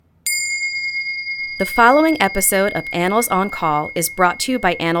The following episode of Annals on Call is brought to you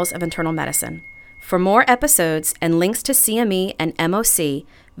by Annals of Internal Medicine. For more episodes and links to CME and MOC,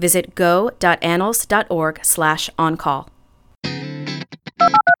 visit go.annals.org/oncall.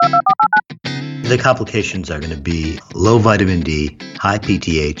 The complications are going to be low vitamin D, high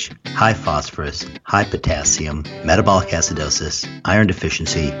PTH, high phosphorus, high potassium, metabolic acidosis, iron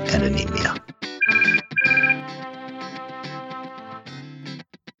deficiency, and anemia.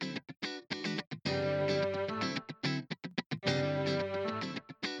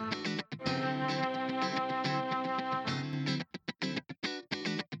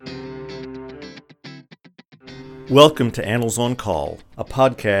 Welcome to Annals on Call, a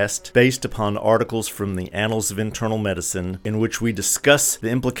podcast based upon articles from the Annals of Internal Medicine in which we discuss the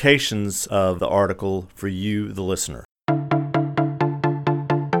implications of the article for you, the listener.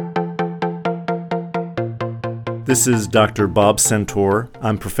 This is Dr. Bob Centor.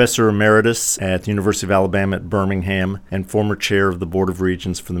 I'm Professor Emeritus at the University of Alabama at Birmingham and former chair of the Board of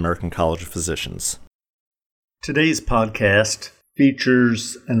Regents for the American College of Physicians. Today's podcast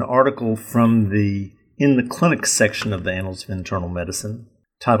features an article from the In the Clinic section of the Annals of Internal Medicine,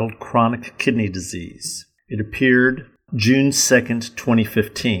 titled Chronic Kidney Disease. It appeared June 2nd,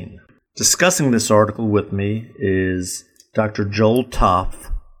 2015. Discussing this article with me is Dr. Joel Topf,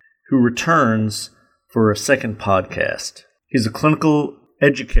 who returns for a second podcast. He's a clinical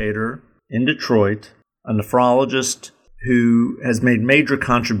educator in Detroit, a nephrologist who has made major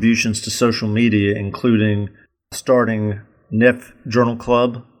contributions to social media, including starting Neph Journal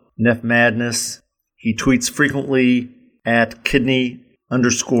Club, Neph Madness. He tweets frequently at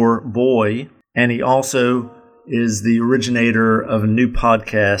kidney_boy, and he also is the originator of a new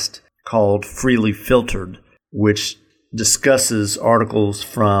podcast called Freely Filtered, which discusses articles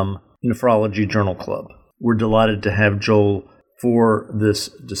from Nephrology Journal Club. We're delighted to have Joel for this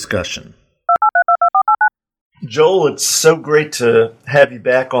discussion. Joel, it's so great to have you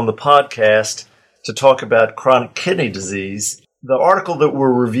back on the podcast to talk about chronic kidney disease. The article that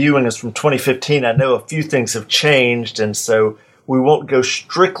we're reviewing is from 2015. I know a few things have changed, and so we won't go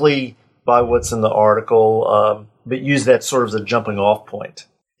strictly by what's in the article, but use that sort of as a jumping off point.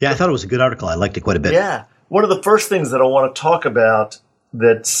 Yeah, I thought it was a good article. I liked it quite a bit. Yeah. One of the first things that I want to talk about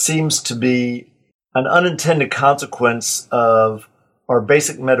that seems to be an unintended consequence of our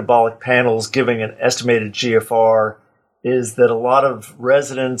basic metabolic panels giving an estimated GFR is that a lot of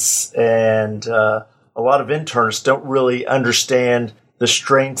residents and a lot of internists don't really understand the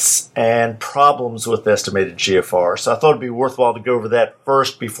strengths and problems with estimated GFR. So I thought it'd be worthwhile to go over that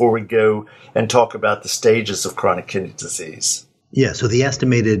first before we go and talk about the stages of chronic kidney disease. Yeah, so the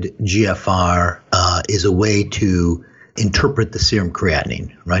estimated GFR is a way to interpret the serum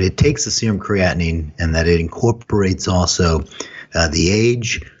creatinine, right? It takes the serum creatinine and that it incorporates also the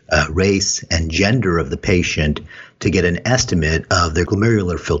age, race, and gender of the patient to get an estimate of their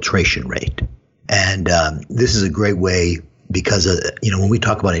glomerular filtration rate. And this is a great way because, when we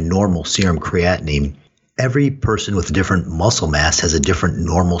talk about a normal serum creatinine, every person with different muscle mass has a different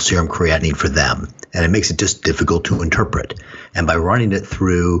normal serum creatinine for them. And it makes it just difficult to interpret. And by running it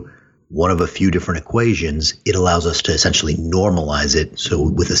through one of a few different equations, it allows us to essentially normalize it. So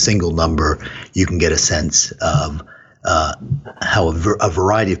with a single number, you can get a sense of how a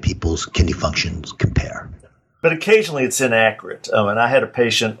variety of people's kidney functions compare. But occasionally it's inaccurate. And I had a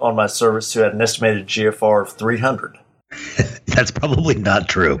patient on my service who had an estimated GFR of 300. That's probably not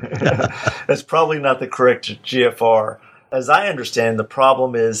true. That's probably not the correct GFR. As I understand, the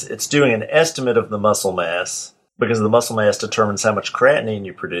problem is it's doing an estimate of the muscle mass because the muscle mass determines how much creatinine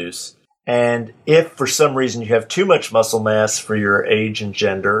you produce. And if for some reason you have too much muscle mass for your age and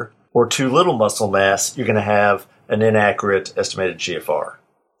gender or too little muscle mass, you're going to have an inaccurate estimated GFR.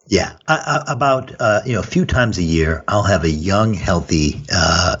 Yeah, about a few times a year, I'll have a young, healthy,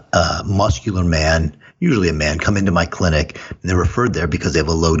 muscular man, usually a man, come into my clinic, and they're referred there because they have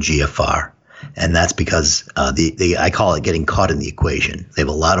a low GFR, and that's because I call it getting caught in the equation. They have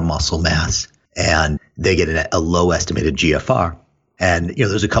a lot of muscle mass, and they get a low estimated GFR, and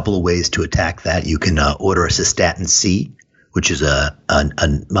there's a couple of ways to attack that. You can order a cystatin C, which is a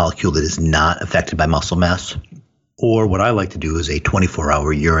molecule that is not affected by muscle mass. Or what I like to do is a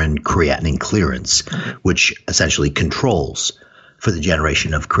 24-hour urine creatinine clearance, which essentially controls for the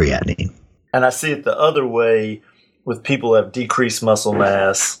generation of creatinine. And I see it the other way with people who have decreased muscle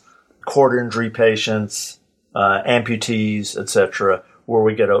mass, cord injury patients, amputees, etc., where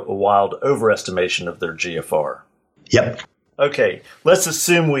we get a wild overestimation of their GFR. Yep. Okay, let's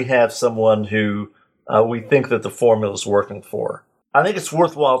assume we have someone who we think that the formula is working for. I think it's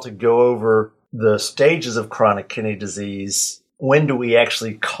worthwhile to go over the stages of chronic kidney disease when do we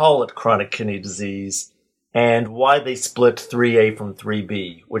actually call it chronic kidney disease, and why they split 3A from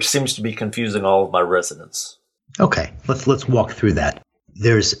 3B, which seems to be confusing all of my residents. Okay, let's walk through that.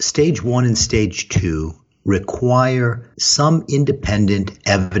 There's stage 1 and stage 2 require some independent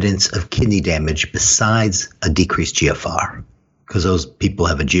evidence of kidney damage besides a decreased GFR, because those people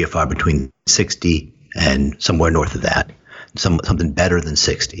have a GFR between 60 and somewhere north of that, something better than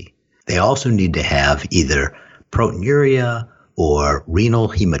 60. They also need to have either proteinuria or renal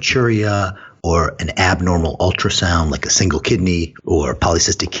hematuria or an abnormal ultrasound like a single kidney or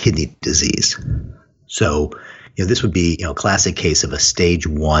polycystic kidney disease. So, this would be, a classic case of a stage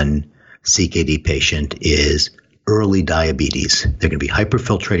 1 CKD patient is early diabetes. They're going to be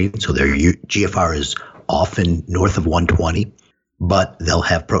hyperfiltrating, so their GFR is often north of 120, but they'll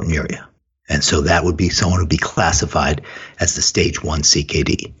have proteinuria. And so that would be someone who would be classified as the stage 1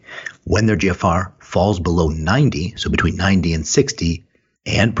 CKD. When their GFR falls below 90, so between 90 and 60,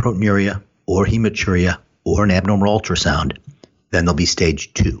 and proteinuria or hematuria or an abnormal ultrasound, then they'll be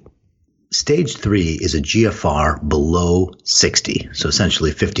stage 2. Stage 3 is a GFR below 60, so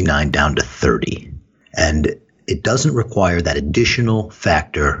essentially 59 down to 30. And it doesn't require that additional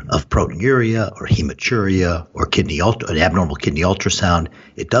factor of proteinuria or hematuria or an abnormal kidney ultrasound.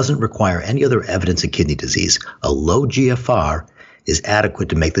 It doesn't require any other evidence of kidney disease. A low GFR is adequate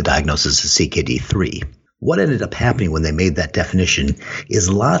to make the diagnosis of CKD3. What ended up happening when they made that definition is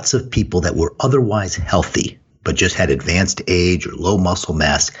lots of people that were otherwise healthy but just had advanced age or low muscle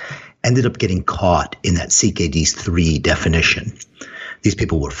mass ended up getting caught in that CKD3 definition. These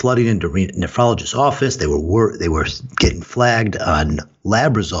people were flooding into a nephrologist's office. They were getting flagged on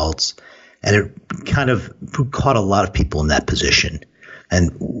lab results, and it kind of caught a lot of people in that position.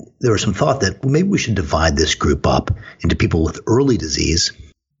 And there was some thought that maybe we should divide this group up into people with early disease,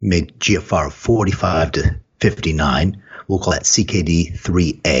 made GFR of 45 to 59. We'll call that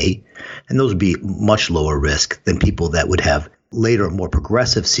CKD3A, and those would be much lower risk than people that would have later more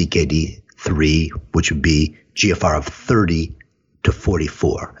progressive CKD3, which would be GFR of 30 to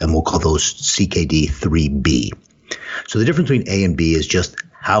 44, and we'll call those CKD3B. So the difference between A and B is just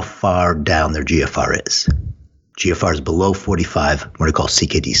how far down their GFR is. GFR is below 45, we're going to call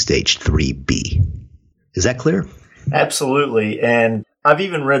CKD stage 3B. Is that clear? Absolutely, and I've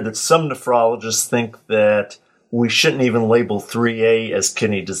even read that some nephrologists think that we shouldn't even label 3A as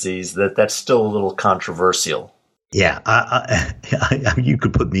kidney disease, that's still a little controversial. Yeah, you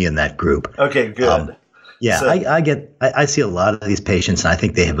could put me in that group. Okay, good. Yeah, so, I see a lot of these patients, and I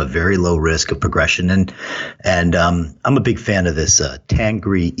think they have a very low risk of progression. And I'm a big fan of this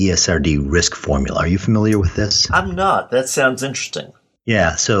Tangri ESRD risk formula. Are you familiar with this? I'm not. That sounds interesting.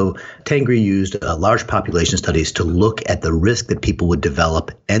 Yeah, so Tangri used large population studies to look at the risk that people would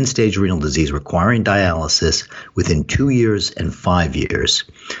develop end-stage renal disease requiring dialysis within 2 years and 5 years.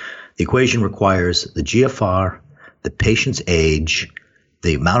 The equation requires the GFR, the patient's age,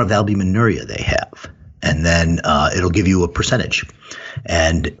 the amount of albuminuria they have, and then it'll give you a percentage.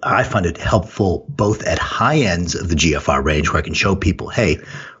 And I find it helpful both at high ends of the GFR range where I can show people, hey,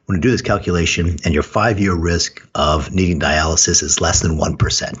 we're going to do this calculation and your 5-year risk of needing dialysis is less than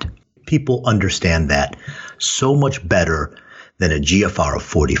 1%. People understand that so much better than a GFR of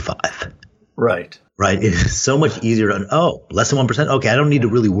 45. Right. Right. It is so much easier to, less than 1%. Okay, I don't need to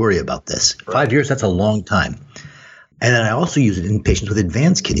really worry about this. Right. 5 years, that's a long time. And then I also use it in patients with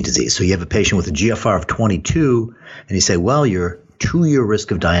advanced kidney disease. So you have a patient with a GFR of 22, and you say, well, your 2-year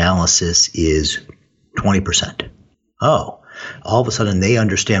risk of dialysis is 20%. Oh, all of a sudden they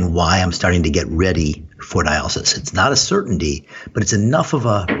understand why I'm starting to get ready for dialysis. It's not a certainty, but it's enough of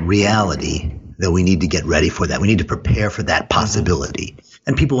a reality that we need to get ready for that. We need to prepare for that possibility.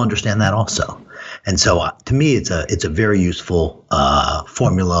 And people understand that also. And so to me, it's a very useful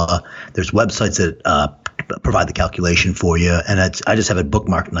formula. There's websites that provide the calculation for you. And I just have it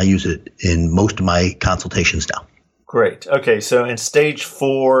bookmarked, and I use it in most of my consultations now. Great. Okay, so in stage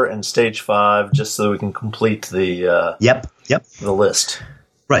 4 and stage 5, just so we can complete the the list.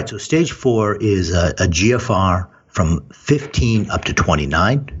 Right. So stage 4 is a GFR from 15 up to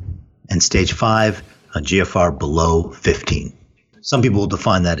 29, and stage 5 a GFR below 15. Some people will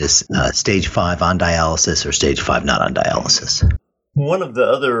define that as stage 5 on dialysis or stage 5 not on dialysis. One of the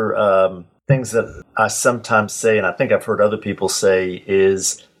other things that I sometimes say, and I think I've heard other people say,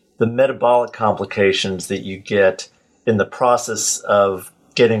 is the metabolic complications that you get in the process of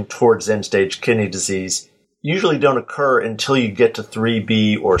getting towards end-stage kidney disease usually don't occur until you get to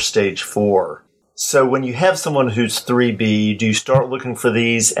 3B or stage 4. So when you have someone who's 3B, do you start looking for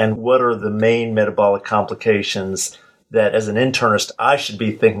these, and what are the main metabolic complications that as an internist I should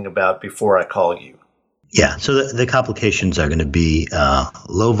be thinking about before I call you? Yeah, so the complications are going to be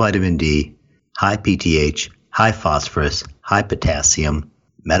low vitamin D, high PTH, high phosphorus, high potassium,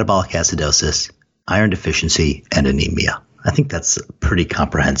 metabolic acidosis, iron deficiency, and anemia. I think that's a pretty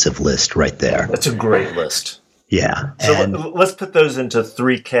comprehensive list right there. That's a great list. Yeah. So let's put those into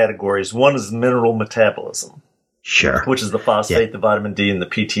three categories. One is mineral metabolism. Sure. Which is the phosphate, the vitamin D, and the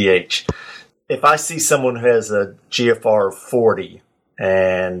PTH. If I see someone who has a GFR of 40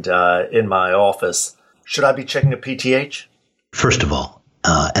 and in my office, should I be checking a PTH? First of all,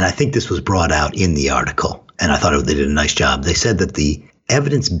 and I think this was brought out in the article, and I thought they did a nice job. They said that the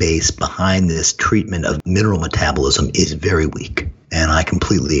evidence base behind this treatment of mineral metabolism is very weak, and I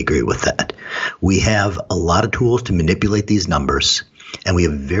completely agree with that. We have a lot of tools to manipulate these numbers, and we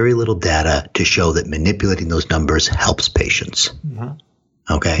have very little data to show that manipulating those numbers helps patients.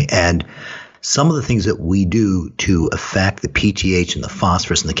 Mm-hmm. Okay, and some of the things that we do to affect the PTH and the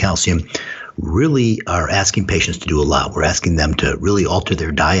phosphorus and the calcium really are asking patients to do a lot. We're asking them to really alter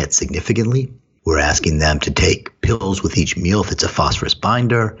their diet significantly. We're asking them to take pills with each meal if it's a phosphorus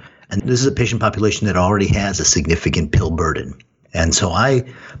binder. And this is a patient population that already has a significant pill burden. And so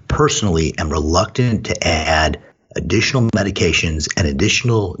I personally am reluctant to add additional medications and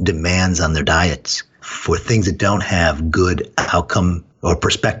additional demands on their diets for things that don't have good outcome or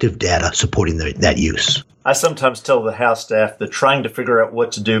prospective data supporting that use. I sometimes tell the house staff that trying to figure out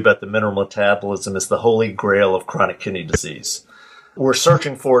what to do about the mineral metabolism is the holy grail of chronic kidney disease. We're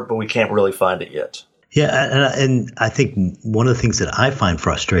searching for it, but we can't really find it yet. Yeah, and I think one of the things that I find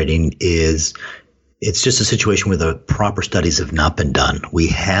frustrating is it's just a situation where the proper studies have not been done. We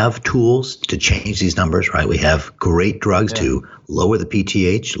have tools to change these numbers, right? We have great drugs to lower the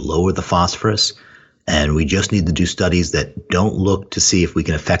PTH, lower the phosphorus, and we just need to do studies that don't look to see if we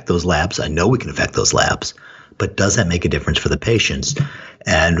can affect those labs. I know we can affect those labs, but does that make a difference for the patients?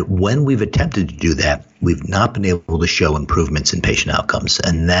 And when we've attempted to do that, we've not been able to show improvements in patient outcomes.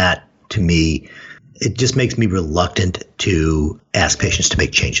 And that, to me, it just makes me reluctant to ask patients to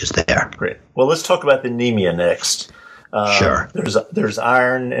make changes there. Great. Well, let's talk about the anemia next. Sure. There's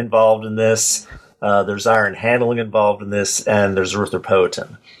iron involved in this. There's iron handling involved in this, and there's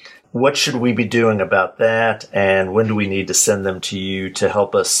erythropoietin. What should we be doing about that, and when do we need to send them to you to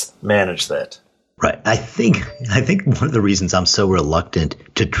help us manage that? Right. I think one of the reasons I'm so reluctant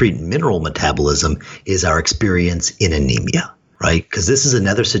to treat mineral metabolism is our experience in anemia, right? Because this is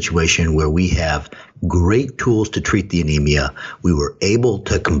another situation where we have great tools to treat the anemia. We were able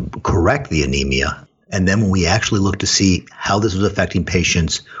to correct the anemia. And then when we actually looked to see how this was affecting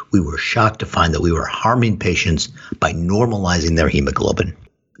patients, we were shocked to find that we were harming patients by normalizing their hemoglobin.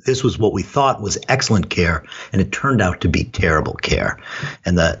 This was what we thought was excellent care, and it turned out to be terrible care.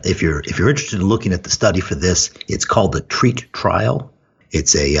 And if you're interested in looking at the study for this, it's called the TREAT trial.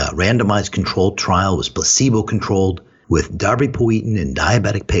 It's a randomized controlled trial. It was placebo-controlled with darbepoetin in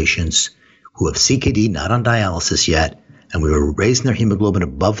diabetic patients who have CKD, not on dialysis yet, and we were raising their hemoglobin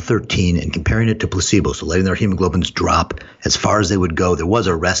above 13 and comparing it to placebo, so letting their hemoglobins drop as far as they would go. There was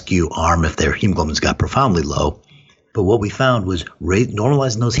a rescue arm if their hemoglobins got profoundly low. But what we found was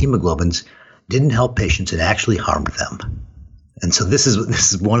normalizing those hemoglobins didn't help patients, it actually harmed them. And so this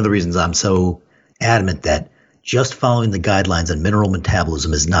is one of the reasons I'm so adamant that just following the guidelines on mineral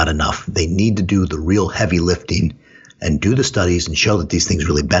metabolism is not enough. They need to do the real heavy lifting and do the studies and show that these things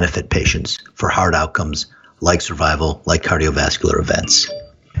really benefit patients for hard outcomes like survival, like cardiovascular events.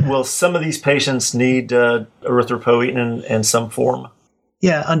 Will some of these patients need erythropoietin in some form?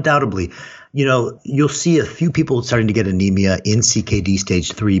 Yeah, undoubtedly. You know, you'll see a few people starting to get anemia in CKD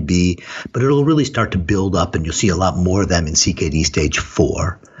stage 3B, but it'll really start to build up, and you'll see a lot more of them in CKD stage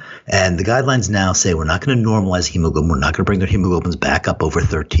 4. And the guidelines now say we're not going to normalize hemoglobin. We're not going to bring their hemoglobins back up over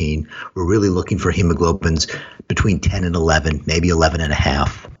 13. We're really looking for hemoglobins between 10 and 11, maybe 11 and a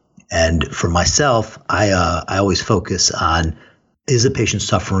half. And for myself, I always focus on, is the patient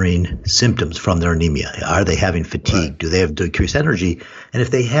suffering symptoms from their anemia? Are they having fatigue? Right. Do they have decreased energy? And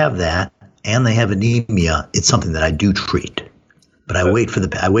if they have that, and they have anemia, it's something that I do treat. But I wait for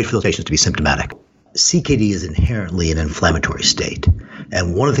those patients to be symptomatic. CKD is inherently an inflammatory state.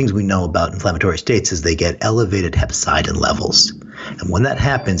 And one of the things we know about inflammatory states is they get elevated hepcidin levels. And when that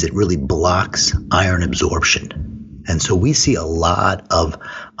happens, it really blocks iron absorption. And so we see a lot of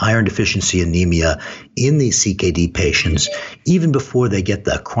iron deficiency anemia in these CKD patients, even before they get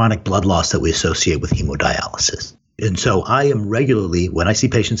the chronic blood loss that we associate with hemodialysis. And so I am regularly, when I see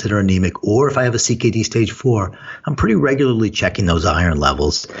patients that are anemic, or if I have a CKD stage 4, I'm pretty regularly checking those iron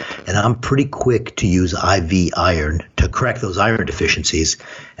levels. And I'm pretty quick to use IV iron to correct those iron deficiencies.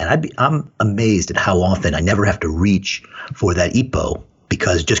 And I'm amazed at how often I never have to reach for that EPO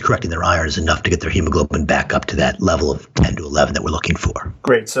because just correcting their iron is enough to get their hemoglobin back up to that level of 10 to 11 that we're looking for.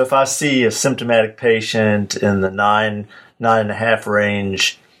 Great. So if I see a symptomatic patient in the 9.5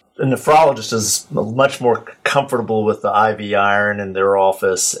 range, a nephrologist is much more comfortable with the IV iron in their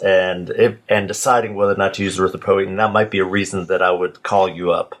office and deciding whether or not to use erythropoietin. That might be a reason that I would call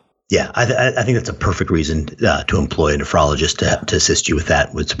you up. Yeah, I think that's a perfect reason to employ a nephrologist to assist you with that.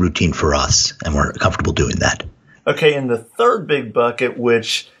 It's routine for us, and we're comfortable doing that. Okay, and the third big bucket,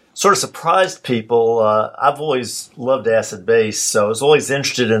 which sort of surprised people, I've always loved acid base, so I was always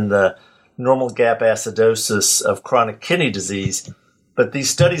interested in the normal gap acidosis of chronic kidney disease. But these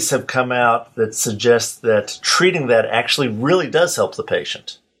studies have come out that suggest that treating that actually really does help the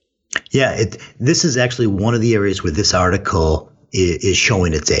patient. Yeah, this is actually one of the areas where this article is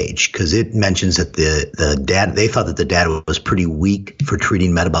showing its age, because it mentions that the data, they thought that the data was pretty weak for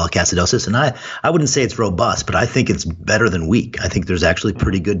treating metabolic acidosis. And I wouldn't say it's robust, but I think it's better than weak. I think there's actually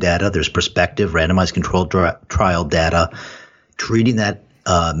pretty good data. There's prospective randomized controlled trial data treating that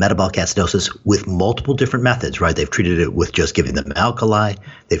metabolic acidosis with multiple different methods, right? They've treated it with just giving them alkali.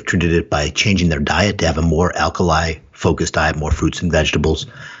 They've treated it by changing their diet to have a more alkali-focused diet, more fruits and vegetables.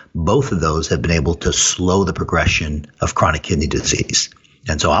 Both of those have been able to slow the progression of chronic kidney disease.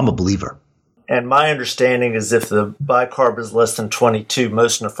 And so I'm a believer. And my understanding is if the bicarb is less than 22,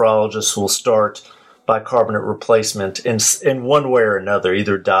 most nephrologists will start bicarbonate replacement in one way or another,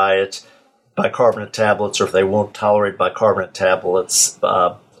 either diet, bicarbonate tablets, or if they won't tolerate bicarbonate tablets,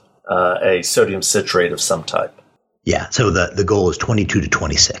 a sodium citrate of some type. Yeah, so the goal is 22 to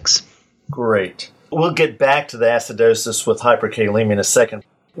 26. Great. We'll get back to the acidosis with hyperkalemia in a second.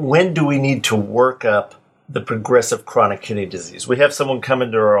 When do we need to work up the progressive chronic kidney disease? We have someone come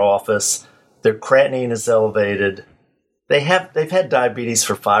into our office, their creatinine is elevated, they've had diabetes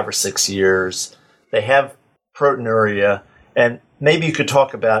for 5 or 6 years, they have proteinuria, and maybe you could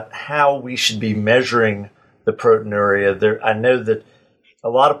talk about how we should be measuring the proteinuria. I know that a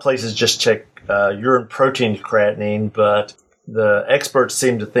lot of places just check urine protein to creatinine, but the experts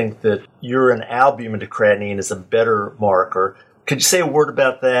seem to think that urine albumin to creatinine is a better marker. Could you say a word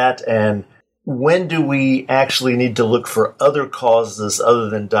about that? And when do we actually need to look for other causes other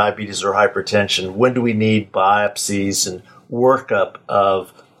than diabetes or hypertension? When do we need biopsies and workup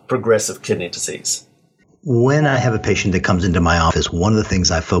of progressive kidney disease? When I have a patient that comes into my office, one of the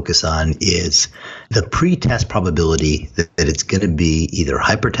things I focus on is the pre-test probability that it's going to be either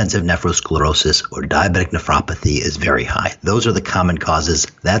hypertensive nephrosclerosis or diabetic nephropathy is very high. Those are the common causes.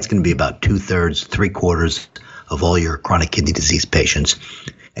 That's going to be about 2/3, 3/4 of all your chronic kidney disease patients.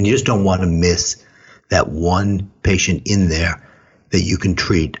 And you just don't want to miss that one patient in there that you can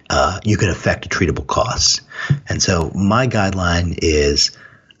treat, you can affect a treatable cause. And so my guideline is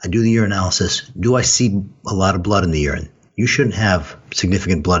I do the urinalysis. Do I see a lot of blood in the urine? You shouldn't have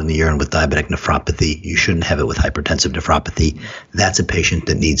significant blood in the urine with diabetic nephropathy. You shouldn't have it with hypertensive nephropathy. That's a patient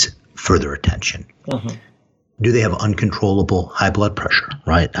that needs further attention. Mm-hmm. Do they have uncontrollable high blood pressure?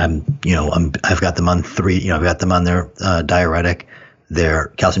 Right. I've got them on I've got them on their diuretic, their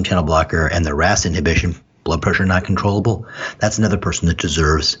calcium channel blocker, and their RAS inhibition. Blood pressure not controllable. That's another person that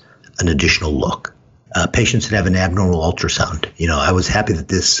deserves an additional look. Patients that have an abnormal ultrasound. I was happy that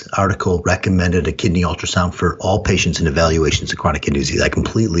this article recommended a kidney ultrasound for all patients in evaluations of chronic kidney disease. I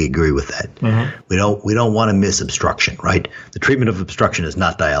completely agree with that. Mm-hmm. We don't want to miss obstruction, right? The treatment of obstruction is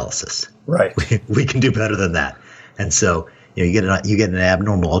not dialysis. Right. We can do better than that. And so, you get an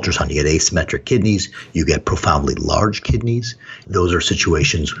abnormal ultrasound, you get asymmetric kidneys, you get profoundly large kidneys. Those are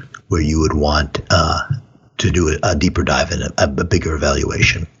situations where you would want to do a deeper dive and a bigger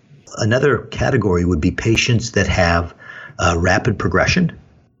evaluation. Another category would be patients that have rapid progression,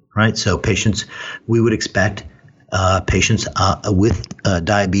 right? So we would expect patients with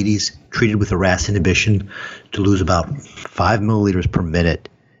diabetes treated with a RAS inhibition to lose about 5 milliliters per minute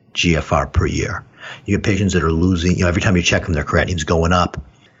GFR per year. You have patients that are losing, every time you check them, their creatinine's going up,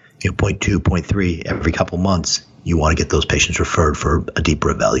 0.2, 0.3 every couple months. You want to get those patients referred for a deeper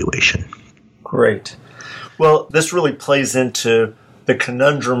evaluation. Great. Well, this really plays into the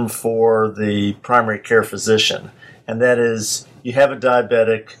conundrum for the primary care physician, and that is you have a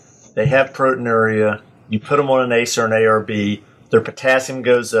diabetic, they have proteinuria, you put them on an ACE or an ARB, their potassium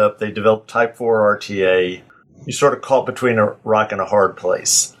goes up, they develop type 4 RTA, you sort of caught between a rock and a hard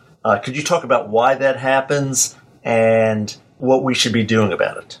place. Could you talk about why that happens and what we should be doing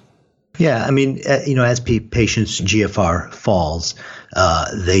about it? Yeah, as patients' GFR falls,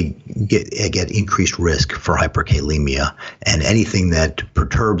 they get increased risk for hyperkalemia, and anything that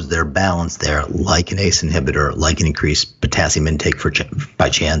perturbs their balance there, like an ACE inhibitor, like an increased potassium intake by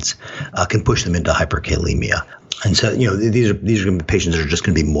chance, can push them into hyperkalemia. And so, these are going to be patients that are just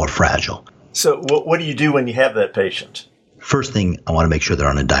going to be more fragile. So what do you do when you have that patient? First thing, I want to make sure they're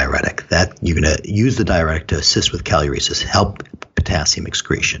on a diuretic. That you're going to use the diuretic to assist with kaliuresis, help potassium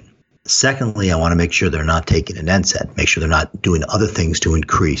excretion. Secondly, I want to make sure they're not taking an NSAID, make sure they're not doing other things to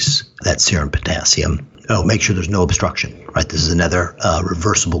increase that serum potassium. Make sure there's no obstruction, right? This is another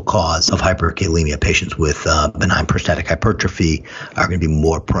reversible cause of hyperkalemia. Patients with benign prostatic hypertrophy are going to be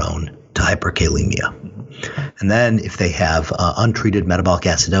more prone to hyperkalemia. And then if they have untreated metabolic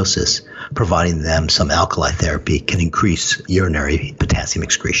acidosis, providing them some alkali therapy can increase urinary potassium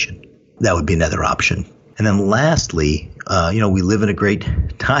excretion. That would be another option. And then lastly, we live in a great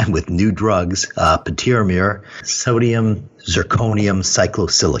time with new drugs, patiromer, sodium zirconium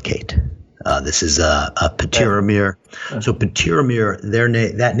cyclosilicate. This is a patiromer. So patiromer,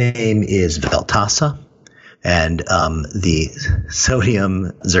 that name is Veltassa. And the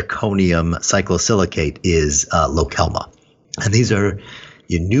sodium zirconium cyclosilicate is Lokelma. And these are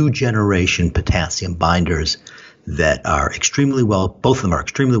your new generation potassium binders that are both of them are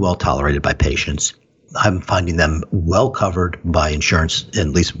extremely well tolerated by patients. I'm finding them well covered by insurance, at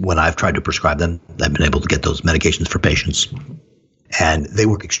least when I've tried to prescribe them. I've been able to get those medications for patients. And they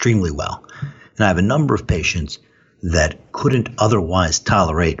work extremely well. And I have a number of patients that couldn't otherwise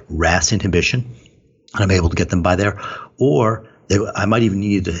tolerate RAS inhibition, and I'm able to get them by there. Or I might even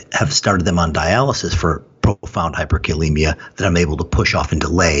need to have started them on dialysis for profound hyperkalemia that I'm able to push off and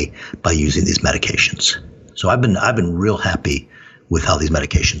delay by using these medications. So I've been real happy with how these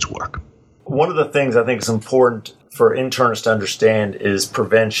medications work. One of the things I think is important for internists to understand is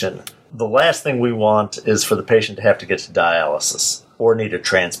prevention. The last thing we want is for the patient to have to get to dialysis or need a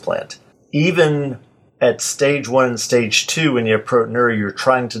transplant. Even at stage 1 and stage 2 in your proteinuria, you're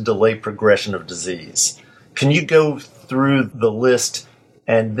trying to delay progression of disease. Can you go through the list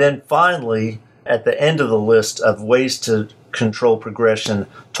and then finally, at the end of the list of ways to control progression,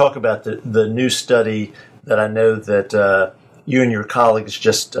 talk about the new study that I know that you and your colleagues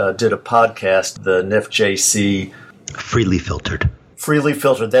just did a podcast, the NEFJC. Freely filtered. Freely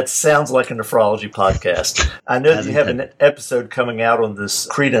filtered. That sounds like a nephrology podcast. I know that you have an episode coming out on this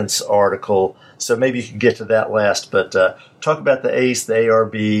Credence article, so maybe you can get to that last. But talk about the ACE, the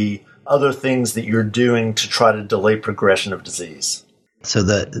ARB, other things that you're doing to try to delay progression of disease. So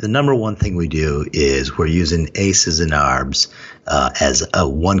the number one thing we do is we're using ACEs and ARBs as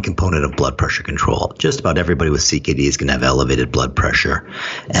one component of blood pressure control. Just about everybody with CKD is going to have elevated blood pressure.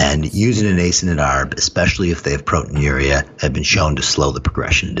 And using an ACE and an ARB, especially if they have proteinuria, have been shown to slow the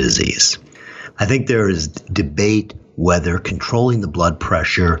progression of disease. I think there is debate whether controlling the blood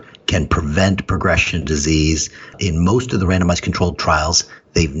pressure can prevent progression of disease. In most of the randomized controlled trials,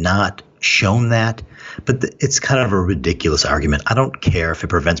 they've not shown that. But it's kind of a ridiculous argument. I don't care if it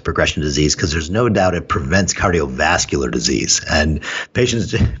prevents progression of disease because there's no doubt it prevents cardiovascular disease. And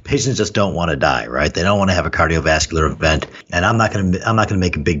patients just don't want to die, right? They don't want to have a cardiovascular event. And I'm not going to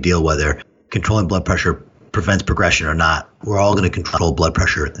make a big deal whether controlling blood pressure prevents progression or not. We're all going to control blood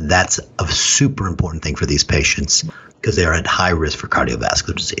pressure. That's a super important thing for these patients because they are at high risk for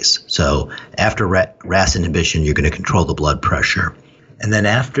cardiovascular disease. So after RAS inhibition, you're going to control the blood pressure. And then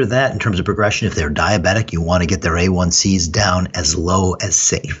after that, in terms of progression, if they're diabetic, you want to get their A1Cs down as low as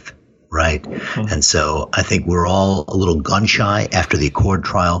safe, right? Mm-hmm. And so I think we're all a little gun shy after the ACCORD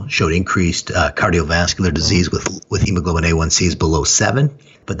trial showed increased cardiovascular disease with hemoglobin A1Cs below 7.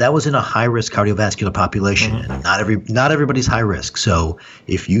 But that was in a high-risk cardiovascular population. Mm-hmm. And not everybody's high risk. So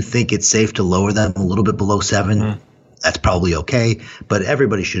if you think it's safe to lower them a little bit below 7, mm-hmm. that's probably okay. But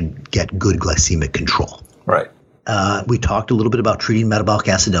everybody should get good glycemic control. Right. We talked a little bit about treating metabolic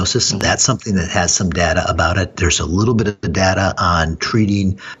acidosis. Mm-hmm. That's something that has some data about it. There's a little bit of data on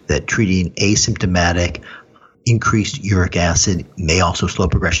treating asymptomatic increased uric acid may also slow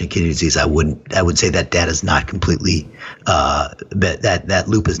progression of kidney disease. I would say that data is not completely that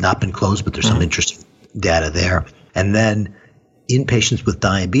loop has not been closed, but there's some interesting data there. And then in patients with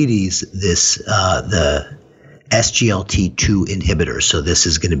diabetes, the SGLT2 inhibitors. So this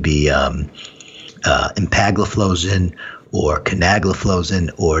is going to be empagliflozin or canagliflozin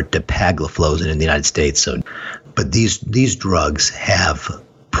or dapagliflozin in the United States. But these drugs have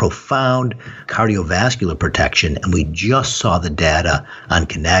profound cardiovascular protection, and we just saw the data on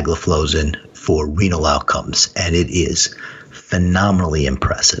canagliflozin for renal outcomes, and it is phenomenally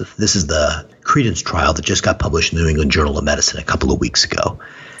impressive. This is the Credence trial that just got published in the New England Journal of Medicine a couple of weeks ago,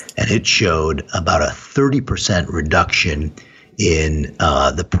 and it showed about a 30% reduction in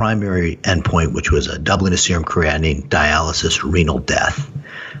the primary endpoint, which was a doubling of serum creatinine, dialysis, renal death.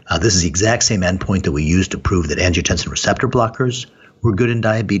 This is the exact same endpoint that we used to prove that angiotensin receptor blockers were good in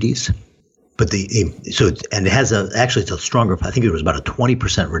diabetes. But it has it's a stronger, I think it was about a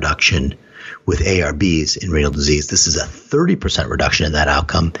 20% reduction with ARBs in renal disease. This is a 30% reduction in that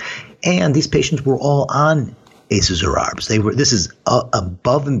outcome. And these patients were all on ACEs or ARBs. This is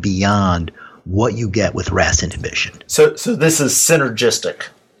above and beyond what you get with RAS inhibition. So this is synergistic.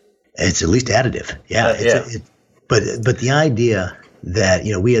 It's at least additive. Yeah. But the idea that,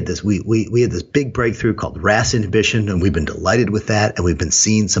 we had this big breakthrough called RAS inhibition, and we've been delighted with that, and we've been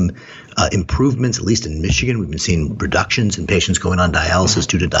seeing some improvements, at least in Michigan. We've been seeing reductions in patients going on dialysis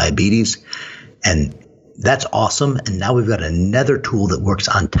due to diabetes, and that's awesome. And now we've got another tool that works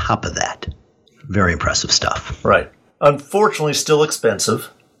on top of that. Very impressive stuff. Right. Unfortunately, still expensive.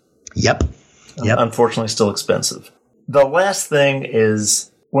 Yep. Unfortunately, still expensive. The last thing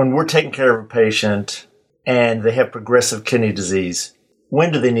is when we're taking care of a patient and they have progressive kidney disease,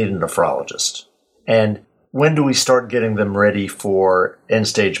 when do they need a nephrologist? And when do we start getting them ready for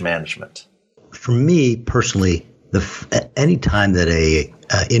end-stage management? For me personally, any time that a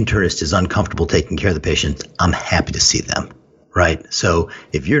internist is uncomfortable taking care of the patient, I'm happy to see them, right? So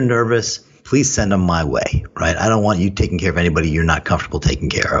if you're nervous, please send them my way, right? I don't want you taking care of anybody you're not comfortable taking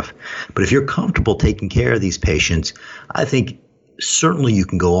care of. But if you're comfortable taking care of these patients, I think certainly you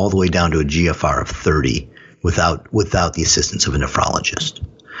can go all the way down to a GFR of 30 without the assistance of a nephrologist.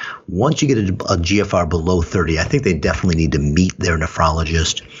 Once you get a GFR below 30, I think they definitely need to meet their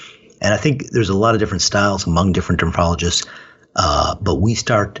nephrologist. And I think there's a lot of different styles among different nephrologists. But we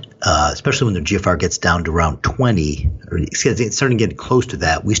start, especially when the GFR gets down to around 20, or it's starting to get close to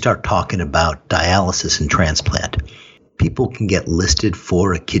that, we start talking about dialysis and transplant. People can get listed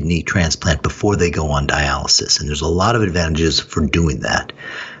for a kidney transplant before they go on dialysis, and there's a lot of advantages for doing that.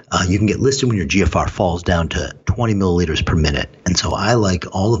 You can get listed when your GFR falls down to 20 milliliters per minute. And so I like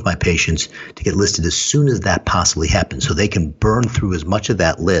all of my patients to get listed as soon as that possibly happens so they can burn through as much of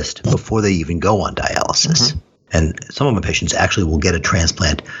that list before they even go on dialysis. Mm-hmm. And some of my patients actually will get a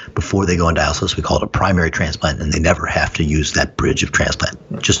transplant before they go on dialysis. We call it a primary transplant, and they never have to use that bridge of transplant.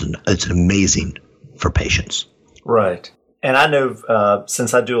 It's amazing for patients. Right. And I know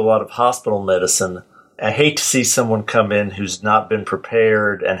since I do a lot of hospital medicine, I hate to see someone come in who's not been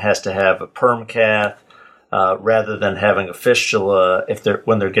prepared and has to have a perm cath rather than having a fistula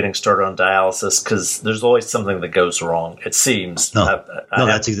when they're getting started on dialysis, because there's always something that goes wrong, it seems.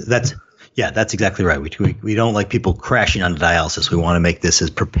 That's exactly right. We don't like people crashing onto dialysis. We want to make this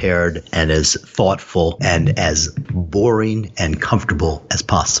as prepared and as thoughtful and as boring and comfortable as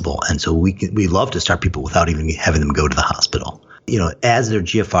possible. And so we love to start people without even having them go to the hospital. As their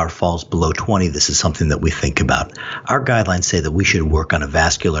GFR falls below 20, this is something that we think about. Our guidelines say that we should work on a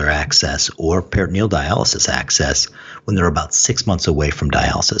vascular access or peritoneal dialysis access when they're about 6 months away from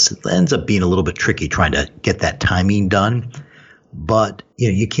dialysis. It ends up being a little bit tricky trying to get that timing done. But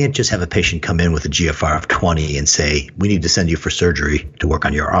you can't just have a patient come in with a GFR of 20 and say, we need to send you for surgery to work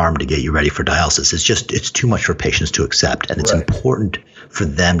on your arm to get you ready for dialysis. It's too much for patients to accept. And it's important for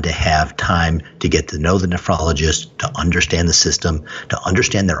them to have time to get to know the nephrologist, to understand the system, to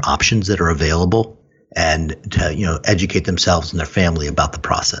understand their options that are available, and to educate themselves and their family about the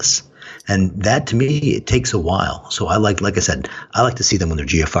process. And that, to me, it takes a while. So I like I said, I like to see them when their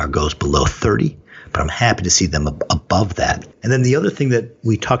GFR goes below 30. But I'm happy to see them above that. And then the other thing that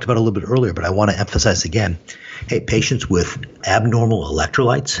we talked about a little bit earlier, but I want to emphasize again, patients with abnormal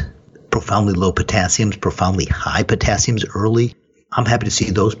electrolytes, profoundly low potassiums, profoundly high potassiums early, I'm happy to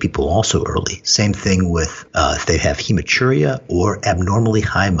see those people also early. Same thing with if they have hematuria or abnormally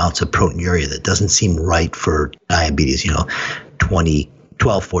high amounts of proteinuria that doesn't seem right for diabetes,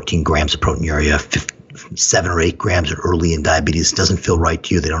 12, 14 grams of proteinuria, 7 or 8 grams early in diabetes doesn't feel right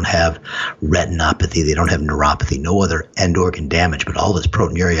to you. They don't have retinopathy. They don't have neuropathy, no other end organ damage, but all this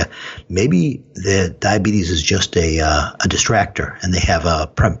proteinuria. Maybe the diabetes is just a distractor and they have a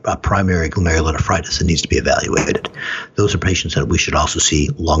primary glomerulonephritis that needs to be evaluated. Those are patients that we should also see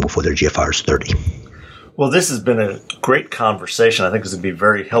long before their GFR is 30. Well, this has been a great conversation. I think this would be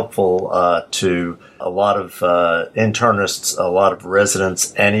very helpful to a lot of internists, a lot of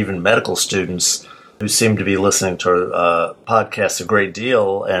residents, and even medical students who seem to be listening to our podcast a great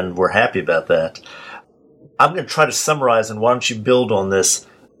deal, and we're happy about that. I'm going to try to summarize, and why don't you build on this?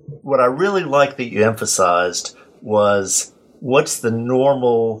 What I really like that you emphasized was what's the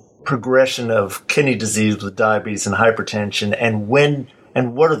normal progression of kidney disease with diabetes and hypertension, and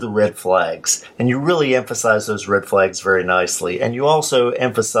what are the red flags? And you really emphasized those red flags very nicely. And you also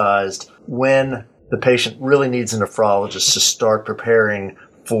emphasized when the patient really needs a nephrologist to start preparing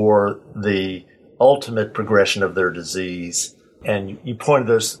for the ultimate progression of their disease. And you pointed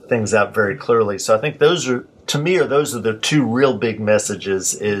those things out very clearly. So I think those are the two real big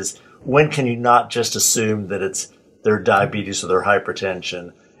messages, is when can you not just assume that it's their diabetes or their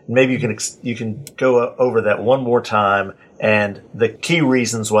hypertension? Maybe you can go over that one more time and the key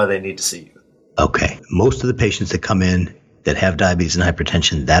reasons why they need to see you. Okay. Most of the patients that come in that have diabetes and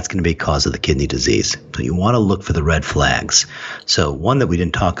hypertension, that's going to be a cause of the kidney disease. So you want to look for the red flags. So one that we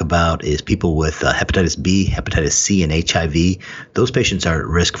didn't talk about is people with hepatitis B, hepatitis C, and HIV. Those patients are at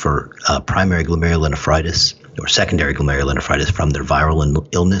risk for primary glomerulonephritis or secondary glomerulonephritis from their viral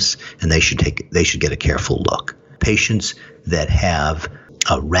illness, and they should get a careful look. Patients that have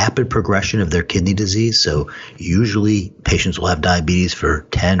a rapid progression of their kidney disease. So usually patients will have diabetes for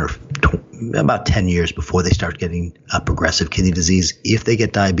 10 or about 10 years before they start getting a progressive kidney disease. If they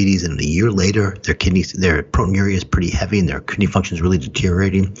get diabetes and a year later their proteinuria is pretty heavy and their kidney function is really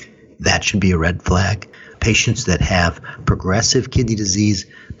deteriorating, that should be a red flag. Patients that have progressive kidney disease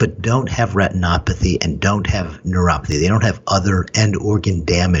but don't have retinopathy and don't have neuropathy, they don't have other end organ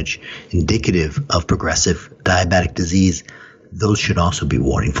damage indicative of progressive diabetic disease, those should also be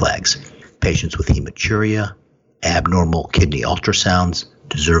warning flags. Patients with hematuria, abnormal kidney ultrasounds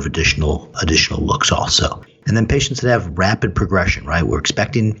deserve additional looks also. And then patients that have rapid progression, right? We're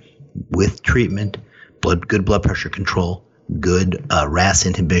expecting with treatment, good blood pressure control, good RAS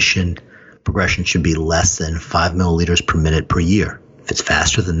inhibition, progression should be less than 5 milliliters per minute per year. If it's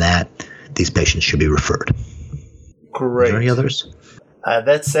faster than that, these patients should be referred. Great. Are there any others?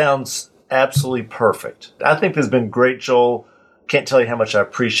 That sounds absolutely perfect. I think this has been great, Joel. Can't tell you how much I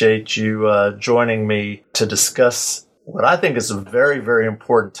appreciate you joining me to discuss what I think is a very, very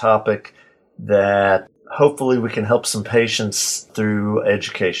important topic that hopefully we can help some patients through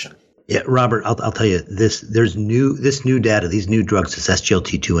education. Yeah, Robert, I'll tell you this. There's this new data, these new drugs, this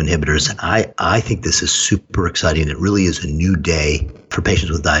SGLT2 inhibitors, and I think this is super exciting. It really is a new day for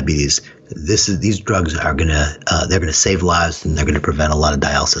patients with diabetes. These drugs are they're gonna save lives and they're gonna prevent a lot of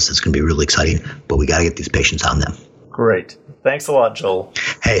dialysis. It's gonna be really exciting, but we got to get these patients on them. Great. Thanks a lot, Joel.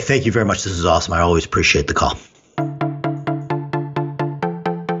 Hey, thank you very much. This is awesome. I always appreciate the call.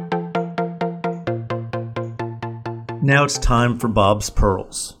 Now it's time for Bob's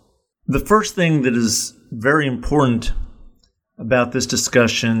Pearls. The first thing that is very important about this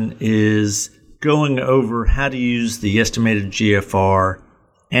discussion is going over how to use the estimated GFR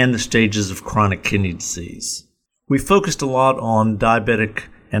and the stages of chronic kidney disease. We focused a lot on diabetic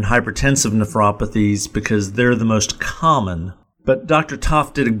and hypertensive nephropathies because they're the most common, but Dr.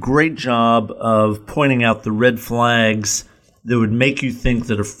 Toft did a great job of pointing out the red flags that would make you think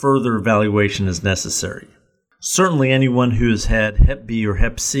that a further evaluation is necessary. Certainly anyone who has had Hep B or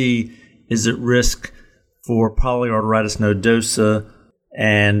Hep C is at risk for polyarteritis nodosa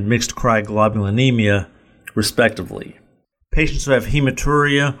and mixed cryoglobulinemia, respectively. Patients who have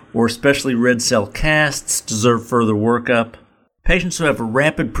hematuria or especially red cell casts deserve further workup. Patients who have a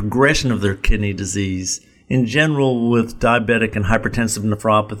rapid progression of their kidney disease, in general with diabetic and hypertensive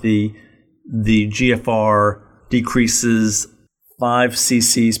nephropathy, the GFR decreases 5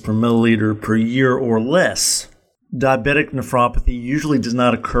 cc's per milliliter per year or less. Diabetic nephropathy usually does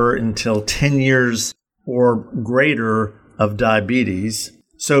not occur until 10 years or greater of diabetes.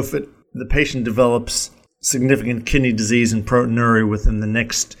 So if the patient develops significant kidney disease and proteinuria within the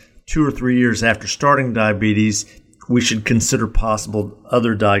next 2 or 3 years after starting diabetes, we should consider possible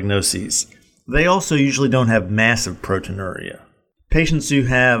other diagnoses. They also usually don't have massive proteinuria. Patients who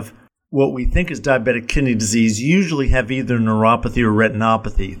have what we think is diabetic kidney disease usually have either neuropathy or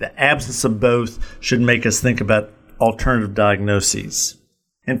retinopathy. The absence of both should make us think about alternative diagnoses.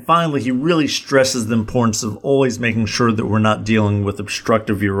 And finally, he really stresses the importance of always making sure that we're not dealing with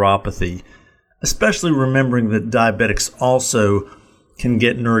obstructive uropathy, especially remembering that diabetics also can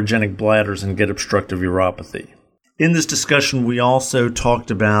get neurogenic bladders and get obstructive uropathy. In this discussion, we also talked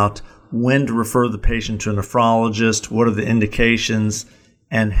about when to refer the patient to a nephrologist, what are the indications,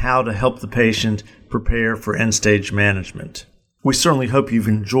 and how to help the patient prepare for end-stage management. We certainly hope you've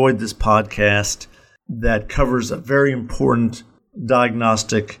enjoyed this podcast that covers a very important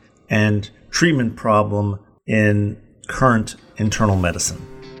diagnostic and treatment problem in current internal medicine.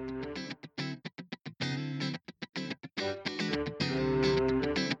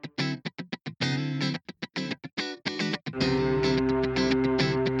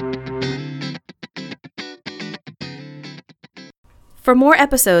 For more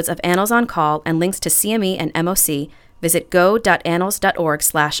episodes of Annals on Call and links to CME and MOC, visit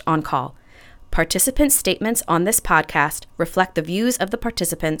go.annals.org/oncall. Participant statements on this podcast reflect the views of the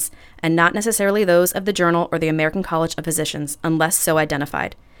participants and not necessarily those of the Journal or the American College of Physicians, unless so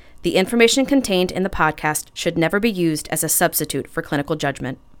identified. The information contained in the podcast should never be used as a substitute for clinical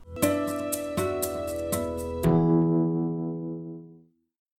judgment.